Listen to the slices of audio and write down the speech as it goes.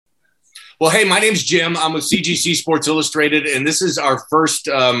Well, hey, my name's Jim. I'm with CGC Sports Illustrated, and this is our first,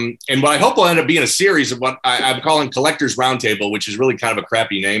 and what I hope will end up being a series of what I'm calling Collectors Roundtable, which is really kind of a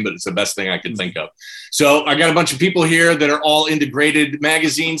crappy name, but it's the best thing I could think of. So I got a bunch of people here that are all into graded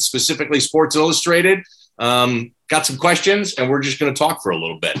magazines, specifically Sports Illustrated. Got some questions, and we're just going to talk for a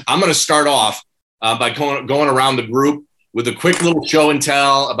little bit. I'm going to start off by going around the group with a quick little show and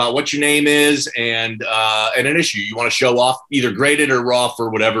tell about what your name is and an issue you want to show off, either graded or raw for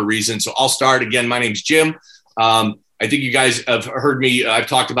whatever reason. So I'll start again. My name's Jim. I think you guys have heard me. I've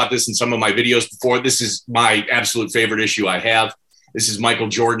talked about this in some of my videos before. This is my absolute favorite issue I have. This is Michael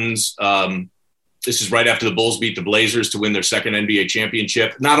Jordan's. This is right after the Bulls beat the Blazers to win their second NBA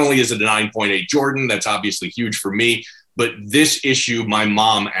championship. Not only is it a 9.8 Jordan, that's obviously huge for me, but this issue my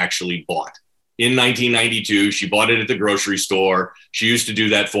mom actually bought. In 1992, she bought it at the grocery store. She used to do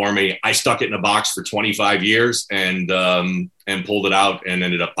that for me. I stuck it in a box for 25 years and pulled it out and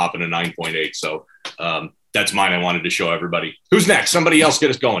ended up popping a 9.8. So that's mine. I wanted to show everybody. Who's next? Somebody else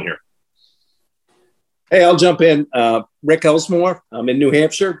get us going here. Hey, I'll jump in. Rick Elsmore. I'm in New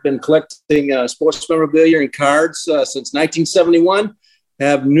Hampshire. Been collecting sports memorabilia and cards since 1971.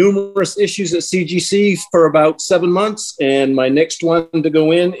 Have numerous issues at CGC for about 7 months, and my next one to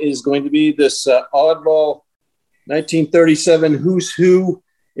go in is going to be this oddball 1937 Who's Who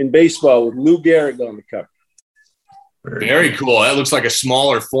in Baseball with Lou Gehrig on the cover. Very cool. That looks like a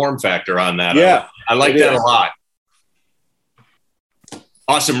smaller form factor on that. Yeah, I like that a lot.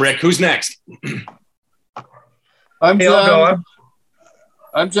 Awesome, Rick. Who's next? I'm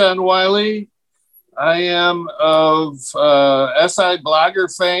John Wiley. I am of SI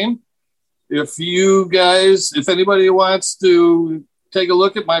Blogger fame. If anybody wants to take a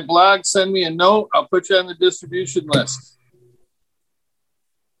look at my blog, send me a note. I'll put you on the distribution list.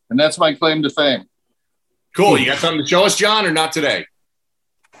 And that's my claim to fame. Cool. You got something to show us, John, or not today?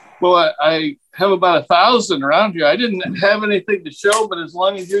 Well, I have about 1,000 around here. I didn't have anything to show, but as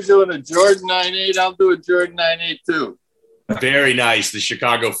long as you're doing a Jordan 9.8, I'll do a Jordan 9.8 too. Very nice. The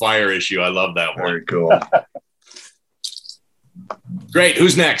Chicago Fire issue. I love that one. Very cool. Great.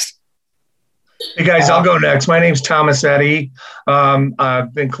 Who's next? Hey, guys, I'll go next. My name's Thomas Eddy.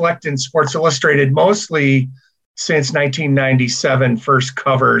 I've been collecting Sports Illustrated mostly since 1997, first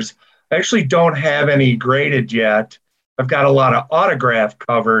covers. I actually don't have any graded yet. I've got a lot of autograph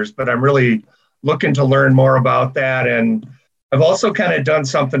covers, but I'm really looking to learn more about that. And I've also kind of done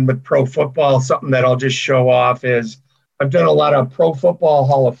something with pro football. Something that I'll just show off is I've done a lot of Pro Football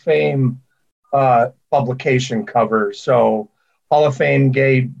Hall of Fame publication covers. So Hall of Fame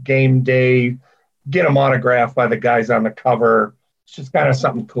game day, get them autographed by the guys on the cover. It's just kind of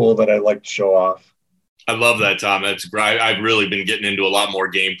something cool that I like to show off. I love that, Tom. That's great. I've really been getting into a lot more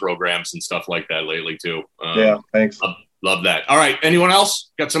game programs and stuff like that lately too. Yeah, thanks. Love that. All right. Anyone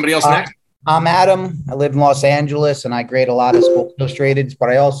else? Got somebody else next? I'm Adam. I live in Los Angeles, and I grade a lot of Sports Illustrated, but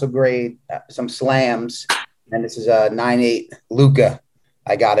I also grade some slams. And this is a 9.8 Luka.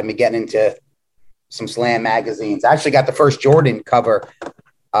 I got him getting into some slam magazines. I actually got the first Jordan cover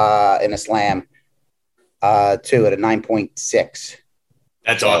in a slam too at a 9.6.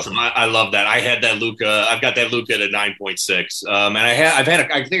 That's awesome. I love that. I had that Luka. I've got that Luka at a 9.6. And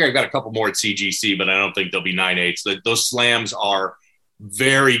I think I've got a couple more at CGC, but I don't think they'll be 9.8s. Those slams are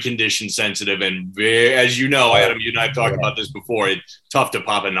very condition sensitive and very, as you know, Adam, you and I have talked about this before. It's tough to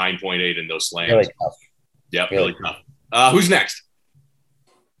pop a 9.8 in those slams. Really tough. Yep, really tough. Who's next?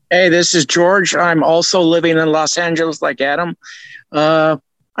 Hey, this is George. I'm also living in Los Angeles like Adam.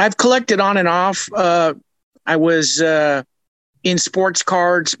 I've collected on and off. I was in sports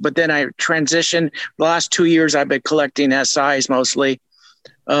cards, but then I transitioned. The last 2 years, I've been collecting SIs mostly.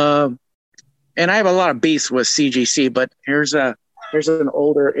 And I have a lot of beefs with CGC, but here's an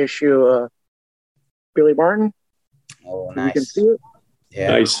older issue, Billy Martin. Oh, nice. You can see it.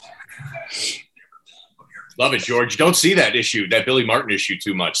 Yeah. Nice. Love it, George. Don't see that issue, that Billy Martin issue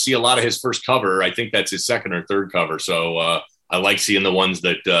too much. See a lot of his first cover. I think that's his second or third cover. So I like seeing the ones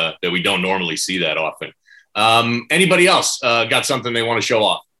that we don't normally see that often. Anybody else got something they want to show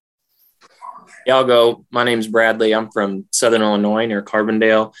off? Yeah, I'll go. My name's Bradley. I'm from Southern Illinois near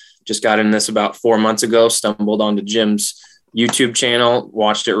Carbondale. Just got in this about 4 months ago, stumbled onto Jim's YouTube channel,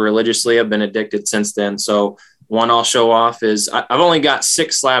 watched it religiously. I've been addicted since then. So one I'll show off is I've only got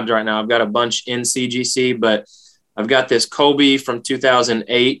 6 slabs right now. I've got a bunch in CGC, but I've got this Kobe from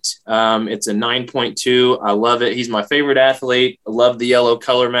 2008. It's a 9.2. I love it. He's my favorite athlete. I love the yellow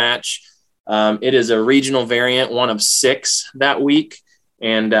color match. It is a regional variant, one of 6 that week,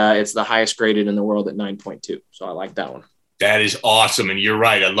 and it's the highest graded in the world at 9.2. So I like that one. That is awesome. And you're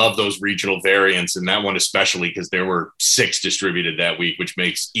right. I love those regional variants, and that one especially because there were 6 distributed that week, which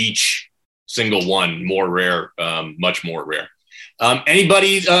makes each single one, more rare, much more rare.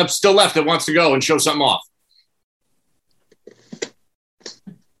 Anybody still left that wants to go and show something off?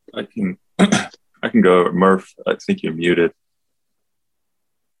 I can go. Murph, I think you're muted.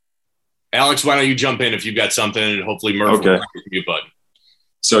 Alex, why don't you jump in if you've got something, and hopefully Murph will press the mute button.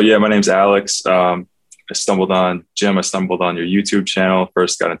 So yeah, my name's Alex. I stumbled on your YouTube channel.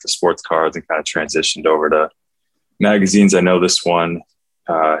 First got into sports cards and kind of transitioned over to magazines. I know this one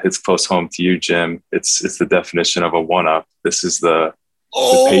hits close home to you, Jim. It's the definition of a one-up. This is the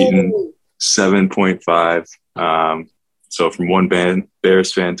Peyton 7.5. So from one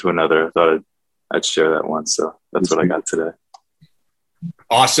Bears fan to another, I thought I'd share that one. So that's what I got today.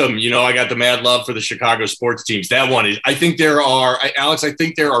 Awesome. I got the mad love for the Chicago sports teams. That one is, I think there are, Alex,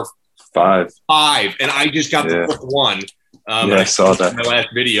 five. And I just got the fourth one. I saw that. My last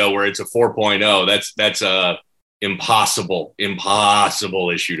video where it's a 4.0. That's a impossible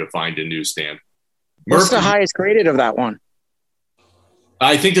issue to find in newsstand. What's the highest graded of that one?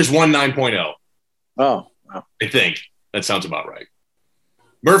 I think there's one 9.0. Oh, wow. I think that sounds about right.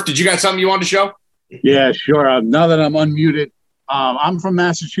 Murph, did you got something you wanted to show? Yeah, sure. Now that I'm unmuted, I'm from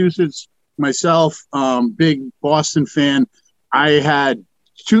Massachusetts myself, big Boston fan. I had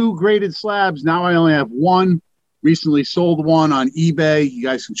 2 graded slabs. Now I only have 1. Recently sold one on eBay. You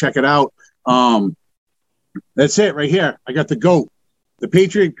guys can check it out. That's it right here. I got the GOAT, the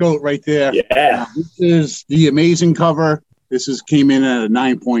Patriot GOAT right there. Yeah. This is the amazing cover. This came in at a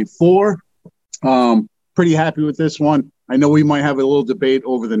 9.4. Pretty happy with this one. I know we might have a little debate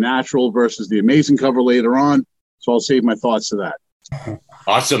over the natural versus the amazing cover later on, so I'll save my thoughts to that.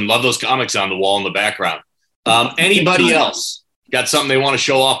 Awesome. Love those comics on the wall in the background. Anybody else got something they want to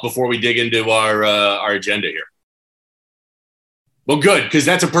show off before we dig into our agenda here? Well, good, because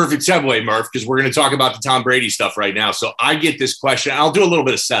that's a perfect segue, Murph, because we're going to talk about the Tom Brady stuff right now. So I get this question. I'll do a little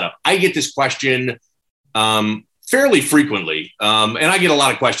bit of setup. I get this question fairly frequently, and I get a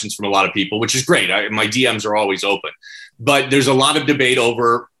lot of questions from a lot of people, which is great. My DMs are always open. But there's a lot of debate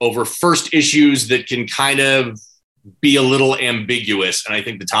over first issues that can kind of be a little ambiguous. And I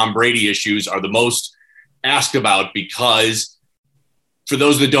think the Tom Brady issues are the most asked about because, for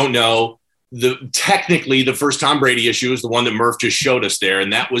those that don't know, technically the first Tom Brady issue is the one that Murph just showed us there.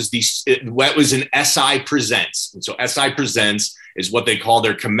 And that was an SI Presents. And so SI Presents is what they call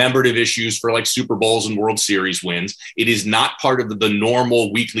their commemorative issues for like Super Bowls and World Series wins. It is not part of the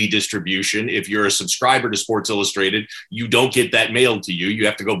normal weekly distribution. If you're a subscriber to Sports Illustrated, you don't get that mailed to you. You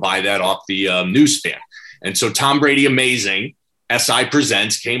have to go buy that off the newsstand. And so Tom Brady Amazing, SI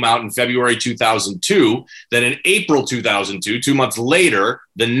Presents, came out in February 2002. Then in April 2002, 2 months later,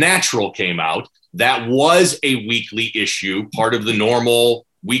 The Natural came out. That was a weekly issue, part of the normal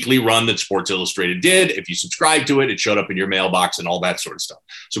weekly run that Sports Illustrated did. If you subscribe to it, it showed up in your mailbox and all that sort of stuff.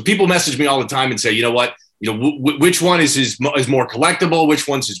 So people message me all the time and say, you know what, which one is more collectible? Which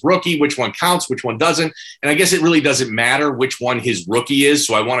one's his rookie? Which one counts? Which one doesn't? And I guess it really doesn't matter which one his rookie is.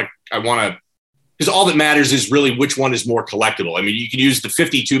 So I want to, because all that matters is really which one is more collectible. I mean, you can use the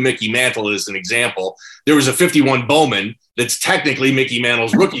 52 Mickey Mantle as an example. There was a 51 Bowman that's technically Mickey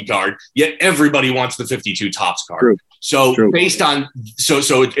Mantle's rookie card, yet everybody wants the 52 Topps card. True. So based on,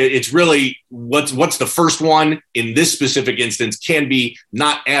 it's really what's the first one in this specific instance can be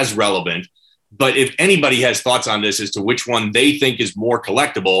not as relevant. But if anybody has thoughts on this as to which one they think is more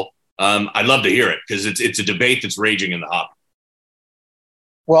collectible, I'd love to hear it because it's a debate that's raging in the hop.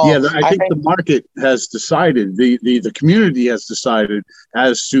 Well, yeah, I think the market has decided, the community has decided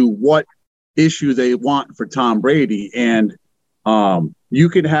as to what issue they want for Tom Brady. And you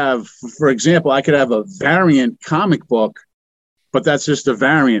could have, for example, I could have a variant comic book, but that's just a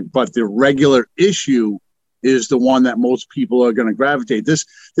variant. But the regular issue is the one that most people are going to gravitate.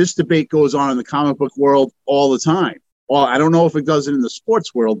 This debate goes on in the comic book world all the time. Well, I don't know if it does it in the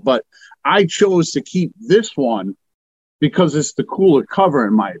sports world, but I chose to keep this one because it's the cooler cover,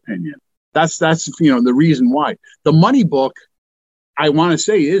 in my opinion. That's the reason why. The money book, I want to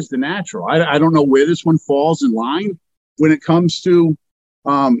say, is the natural. I don't know where this one falls in line when it comes to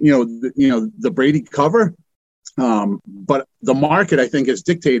the Brady cover. But the market, I think, has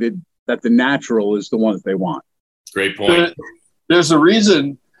dictated that the natural is the one that they want. Great point. There's a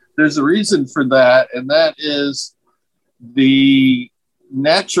reason for that, and that is the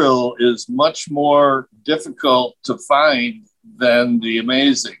natural is much more difficult to find than the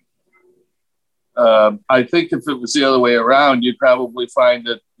amazing. I think if it was the other way around, you'd probably find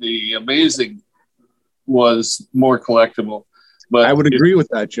that the amazing was more collectible. But I would agree with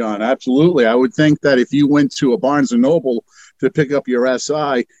that, John. Absolutely. I would think that if you went to a Barnes & Noble to pick up your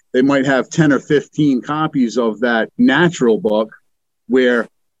SI, they might have 10 or 15 copies of that natural book, where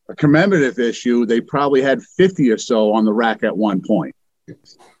commemorative issue, they probably had 50 or so on the rack at one point.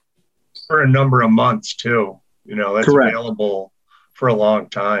 For a number of months too. That's correct. Available for a long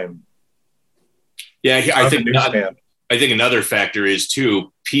time. Yeah, I think another factor is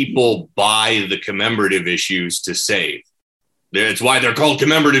too, people buy the commemorative issues to save. It's why they're called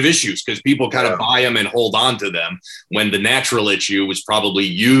commemorative issues, because people kind of buy them and hold on to them, when the natural issue was probably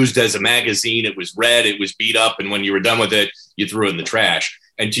used as a magazine. It was read, it was beat up, and when you were done with it, you threw it in the trash.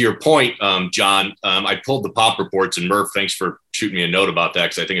 And to your point, John, I pulled the pop reports, and Murph, thanks for shooting me a note about that,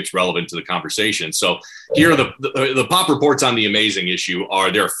 because I think it's relevant to the conversation. So here are the pop reports on the amazing issue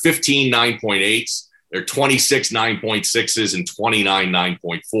there are 15 9.8s, there are 26 9.6s, and 29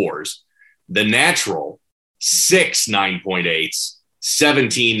 9.4s. The natural, 6 9.8s,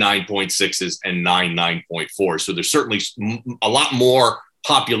 17 9.6s, and 9 9.4s. So there's certainly a lot more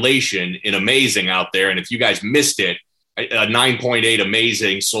population in amazing out there. And if you guys missed it, a 9.8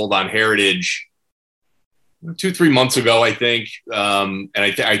 amazing sold on Heritage 2-3 months ago, I think. And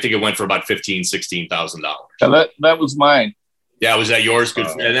I think it went for about $16,000. That was mine. Yeah, was that yours? Good.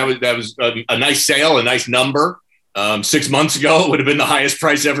 And that was a nice sale, a nice number. 6 months ago, it would have been the highest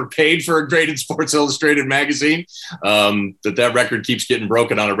price ever paid for a graded Sports Illustrated magazine. That record keeps getting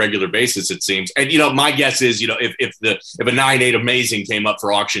broken on a regular basis, it seems. And my guess is, if a 9.8 amazing came up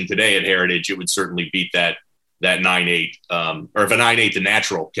for auction today at Heritage, it would certainly beat that 9.8. Or if a 9.8 the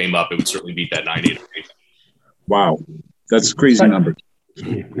natural came up, it would certainly beat that 9.8. Wow, that's a crazy number.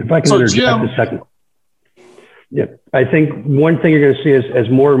 If I can interject a second. Yeah, I think one thing you're going to see is, as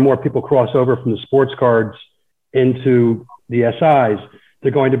more and more people cross over from the sports cards into the SIs,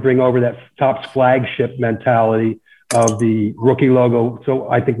 they're going to bring over that Topps flagship mentality of the rookie logo. So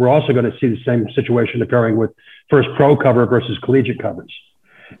I think we're also going to see the same situation occurring with first pro cover versus collegiate covers.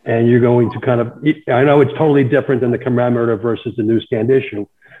 And you're going to kind of, I know it's totally different than the commemorative versus the newsstand issue,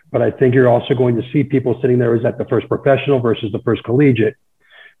 but I think you're also going to see people sitting there as at the first professional versus the first collegiate.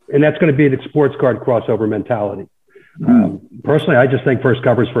 And that's going to be the sports card crossover mentality. Personally, I just think first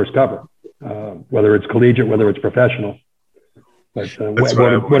cover is first cover, whether it's collegiate, whether it's professional. But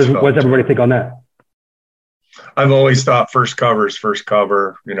what does everybody think on that? I've always thought first cover is first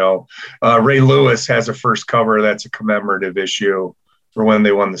cover. Ray Lewis has a first cover that's a commemorative issue for when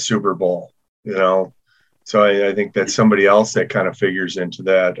they won the Super Bowl. So I think that's somebody else that kind of figures into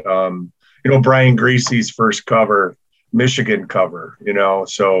that. Brian Griese's first cover, Michigan cover.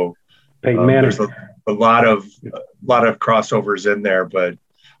 So there's a lot of crossovers in there. But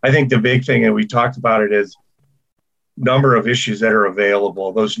I think the big thing, and we talked about it, is number of issues that are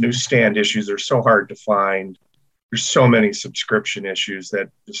available. Those newsstand issues are so hard to find. There's so many subscription issues that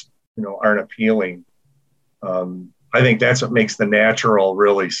just aren't appealing. I think that's what makes the natural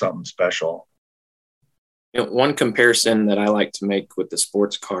really something special. One comparison that I like to make with the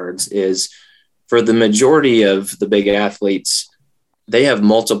sports cards is, for the majority of the big athletes, they have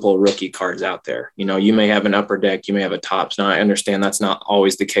multiple rookie cards out there. You may have an Upper Deck, you may have a Topps. Now, I understand that's not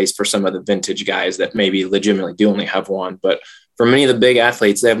always the case for some of the vintage guys that maybe legitimately do only have one, but for many of the big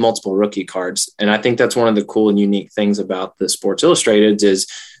athletes, they have multiple rookie cards. And I think that's one of the cool and unique things about the Sports Illustrated is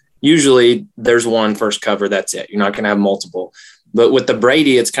usually there's one first cover, that's it. You're not going to have multiple. But with the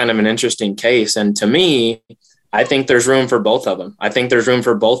Brady, it's kind of an interesting case. And to me, I think there's room for both of them. I think there's room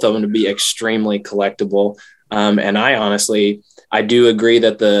for both of them to be extremely collectible. And I do agree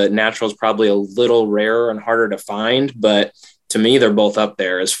that the natural is probably a little rarer and harder to find, but to me, they're both up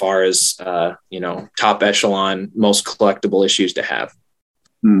there as far as, top echelon, most collectible issues to have.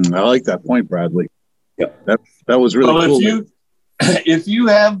 I like that point, Bradley. Yeah, that was really cool. If you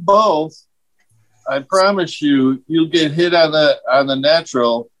have both, I promise you'll get hit on the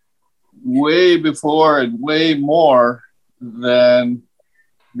natural way before and way more than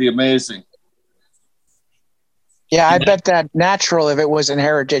the amazing. Yeah, I bet that natural, if it was in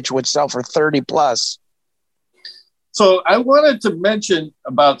Heritage, would sell for 30 plus. So I wanted to mention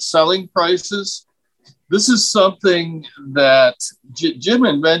about selling prices. This is something that Jim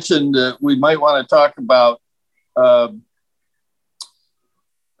had mentioned we might want to talk about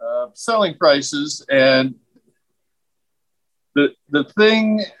selling prices. And the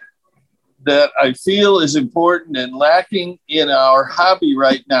thing that I feel is important and lacking in our hobby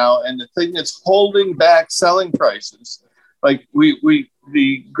right now, and the thing that's holding back selling prices, like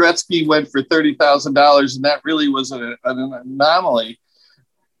the Gretzky went for $30,000, and that really was an anomaly.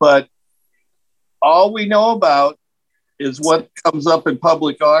 But all we know about is what comes up in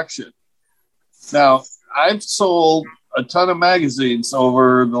public auction. Now, I've sold a ton of magazines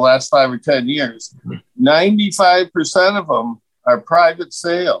over the last 5 or 10 years. 95% of them are private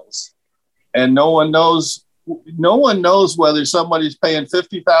sales, and no one knows no one knows whether somebody's paying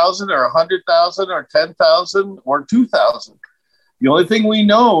 $50,000 or $100,000 or $10,000 or $2,000. The only thing we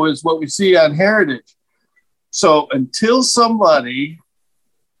know is what we see on Heritage. So until somebody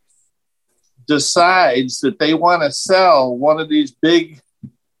decides that they want to sell one of these big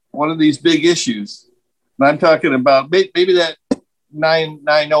issues, and I'm talking about maybe that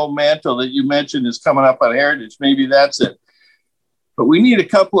 990 mantle that you mentioned is coming up on Heritage. Maybe that's it. But we need a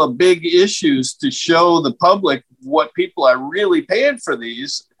couple of big issues to show the public what people are really paying for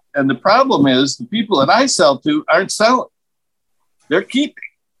these. And the problem is the people that I sell to aren't selling. They're keeping.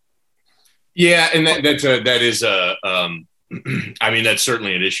 Yeah, and that's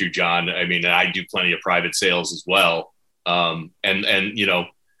certainly an issue, John. I mean, I do plenty of private sales as well. And you know,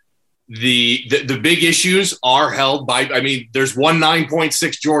 the big issues are held by, I mean, there's one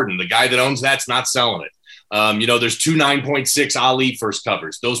 9.6 Jordan. The guy that owns that's not selling it. You know, there's two 9.6 Ali first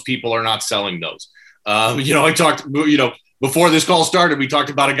covers. Those people are not selling those. You know, I talked, you know, before this call started, we talked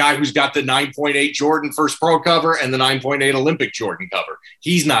about a guy who's got the 9.8 Jordan first pro cover and the 9.8 Olympic Jordan cover.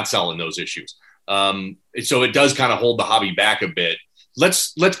 He's not selling those issues. So it does kind of hold the hobby back a bit.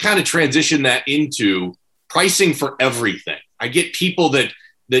 Let's kind of transition that into pricing for everything. I get people that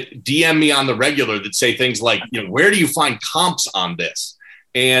DM me on the regular that say things like, you know, where do you find comps on this?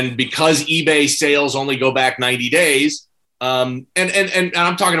 And because eBay sales only go back 90 days, and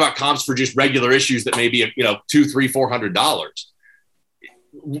I'm talking about comps for just regular issues that may be, you know, $200, $300,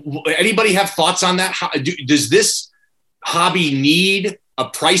 $400. Anybody have thoughts on that? Does this hobby need a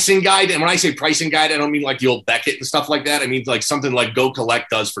pricing guide? And when I say pricing guide, I don't mean like the old Beckett and stuff like that. I mean like something like Go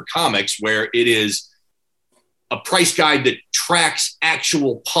Collect does for comics, where it is a price guide that tracks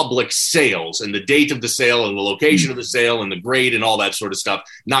actual public sales and the date of the sale and the location of the sale and the grade and all that sort of stuff,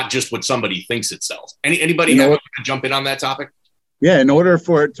 not just what somebody thinks it sells. Anybody have to jump in on that topic? Yeah, in order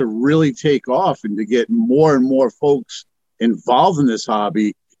for it to really take off and to get more and more folks involved in this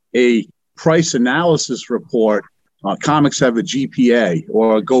hobby, a price analysis report, comics have a GPA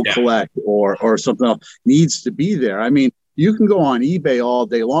or a Go Collect or something else, needs to be there. I mean, you can go on eBay all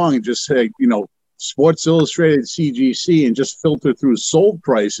day long and just say, you know, Sports Illustrated CGC and just filter through sold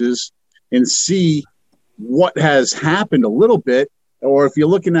prices and see what has happened a little bit. Or if you're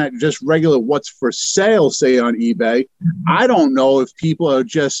looking at just regular what's for sale, say on eBay, I don't know if people are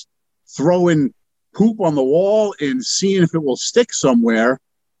just throwing poop on the wall and seeing if it will stick somewhere,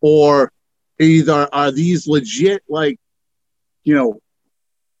 or either are these legit, like, you know,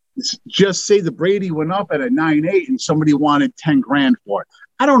 just say the Brady went up at a 9.8 and somebody wanted 10 grand for it.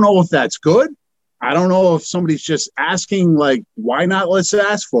 I don't know if that's good. I don't know if somebody's just asking, like, why not? Let's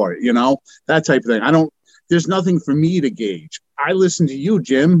ask for it, you know, that type of thing. There's nothing for me to gauge. I listen to you,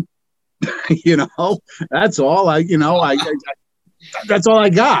 Jim. You know, that's all that's all I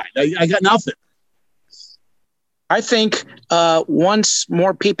got. I got nothing. I think once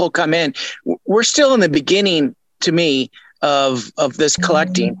more people come in, we're still in the beginning, to me, of this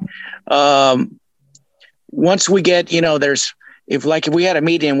collecting. Once we get, you know, if we had a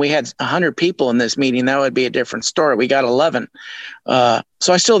meeting and we had 100 people in this meeting, that would be a different story. We got 11.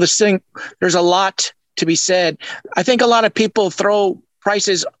 So I still think there's a lot to be said. I think a lot of people throw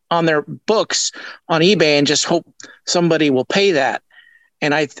prices on their books on eBay and just hope somebody will pay that.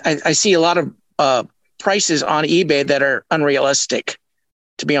 And I see a lot of prices on eBay that are unrealistic,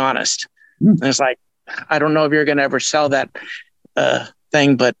 to be honest. And it's like, I don't know if you're going to ever sell that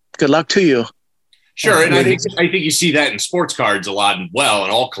thing, but good luck to you. Sure, and I think you see that in sports cards a lot, and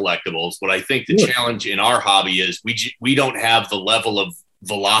all collectibles. But I think the challenge in our hobby is we don't have the level of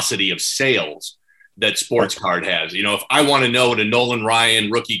velocity of sales that sports card has. You know, if I want to know what a Nolan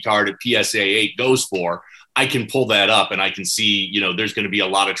Ryan rookie card at PSA 8 goes for, I can pull that up and I can see, you know, there's going to be a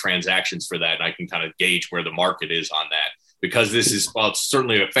lot of transactions for that, and I can kind of gauge where the market is on that, because this is it's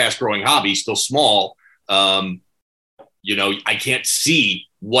certainly a fast-growing hobby, still small. You know, I can't see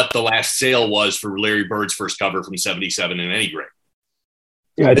what the last sale was for Larry Bird's first cover from 77 in any grade.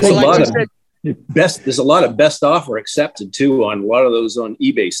 Yeah, I think there's a lot of best offer accepted too on a lot of those on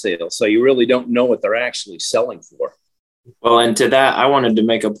eBay sales. So you really don't know what they're actually selling for. Well, and to that, I wanted to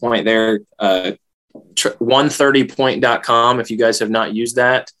make a point there. 130point.com. If you guys have not used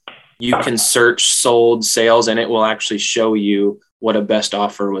that, you can search sold sales and it will actually show you what a best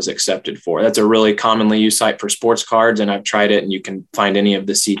offer was accepted for. That's a really commonly used site for sports cards, and I've tried it, and you can find any of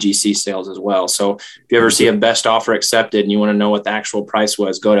the CGC sales as well. So if you ever see a best offer accepted and you want to know what the actual price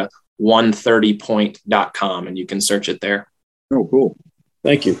was, go to 130point.com and you can search it there. Oh, cool.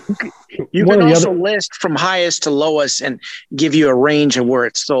 Thank you. You can also list from highest to lowest and give you a range of where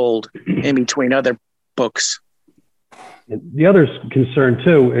it's sold in between other books. The other concern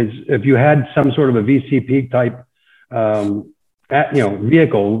too is if you had some sort of a VCP type,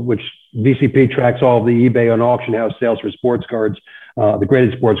 vehicle, which VCP tracks all of the eBay and auction house sales for sports cards, the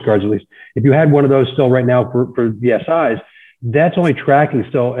graded sports cards at least. If you had one of those still right now for the SIs, that's only tracking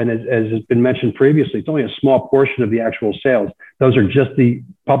still, and as has been mentioned previously, it's only a small portion of the actual sales. Those are just the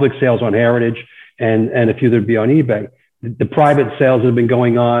public sales on Heritage and a few that'd be on eBay. The private sales that have been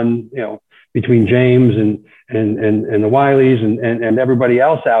going on, between James and the Wileys and everybody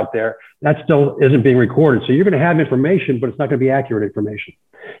else out there, that still isn't being recorded. So you're going to have information, but it's not going to be accurate information.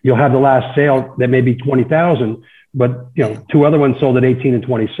 You'll have the last sale that may be 20,000, but two other ones sold at 18 and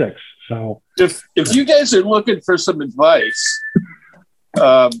 26. So if you guys are looking for some advice,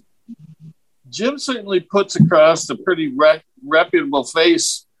 Jim certainly puts across a pretty reputable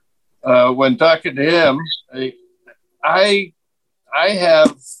face when talking to him. I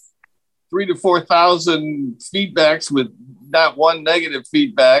have 3,000 to 4,000 feedbacks with not one negative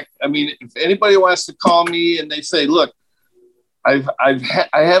feedback. I mean, if anybody wants to call me and they say, look, I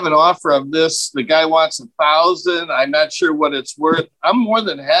have an offer of this, the guy wants 1,000, I'm not sure what it's worth, I'm more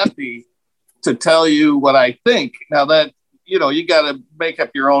than happy to tell you what I think. Now that, you got to make up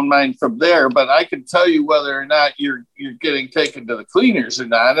your own mind from there, but I can tell you whether or not you're getting taken to the cleaners or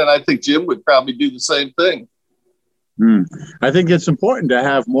not. And I think Jim would probably do the same thing. I think it's important to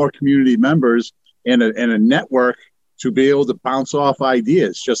have more community members and a network to be able to bounce off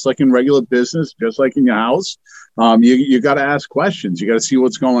ideas, just like in regular business, just like in your house. You got to ask questions. You got to see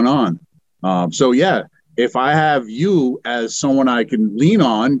what's going on. So yeah, if I have you as someone I can lean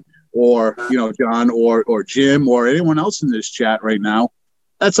on, or John or Jim or anyone else in this chat right now,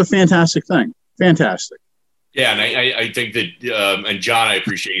 that's a fantastic thing. Fantastic. Yeah, and I think that, and John, I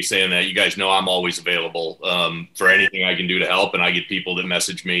appreciate you saying that. You guys know I'm always available for anything I can do to help, and I get people that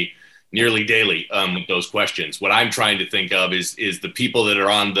message me nearly daily with those questions. What I'm trying to think of is the people that are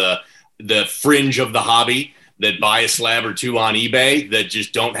on the fringe of the hobby that buy a slab or two on eBay that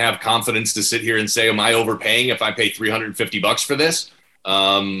just don't have confidence to sit here and say, am I overpaying if I pay $350 for this?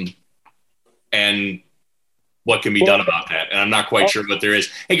 And what can be done about that? And I'm not quite sure what there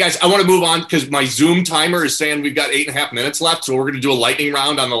is. Hey guys, I want to move on because my Zoom timer is saying we've got 8.5 minutes left. So we're going to do a lightning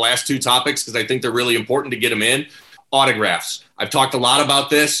round on the last two topics because I think they're really important to get them in. Autographs. I've talked a lot about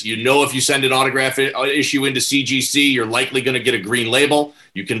this. If you send an autograph issue into CGC, you're likely going to get a green label.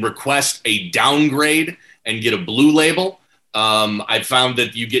 You can request a downgrade and get a blue label. I've found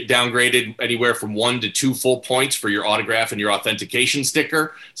that you get downgraded anywhere from 1 to 2 full points for your autograph and your authentication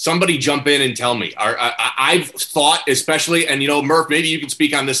sticker. Somebody jump in and tell me. I've thought, especially, and Murph, maybe you can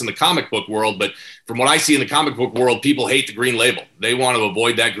speak on this in the comic book world, but from what I see in the comic book world, people hate the green label. They want to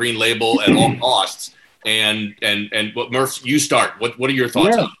avoid that green label at all costs. And what Murph, you start. What are your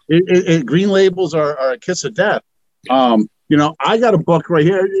thoughts on it? Green labels are a kiss of death. I got a book right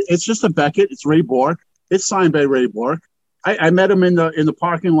here. It's just a Beckett. It's Ray Bork. It's signed by Ray Bork. I met him in the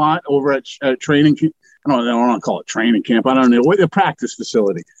parking lot over at training camp. I don't want to call it training camp. I don't know, the practice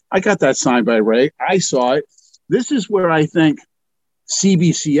facility. I got that signed by Ray. I saw it. This is where I think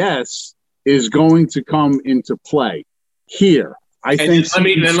CBCS is going to come into play here. Let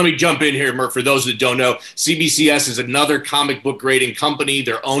me jump in here, Murph. For those that don't know, CBCS is another comic book grading company.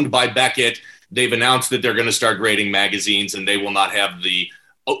 They're owned by Beckett. They've announced that they're going to start grading magazines, and they will not have the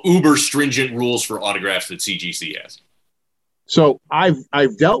uber stringent rules for autographs that CGC has. So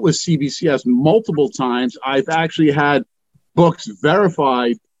I've dealt with CBCS multiple times. I've actually had books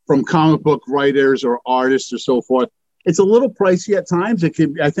verified from comic book writers or artists or so forth. It's a little pricey at times. I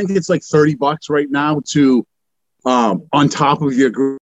think it's like $30 right now to on top of your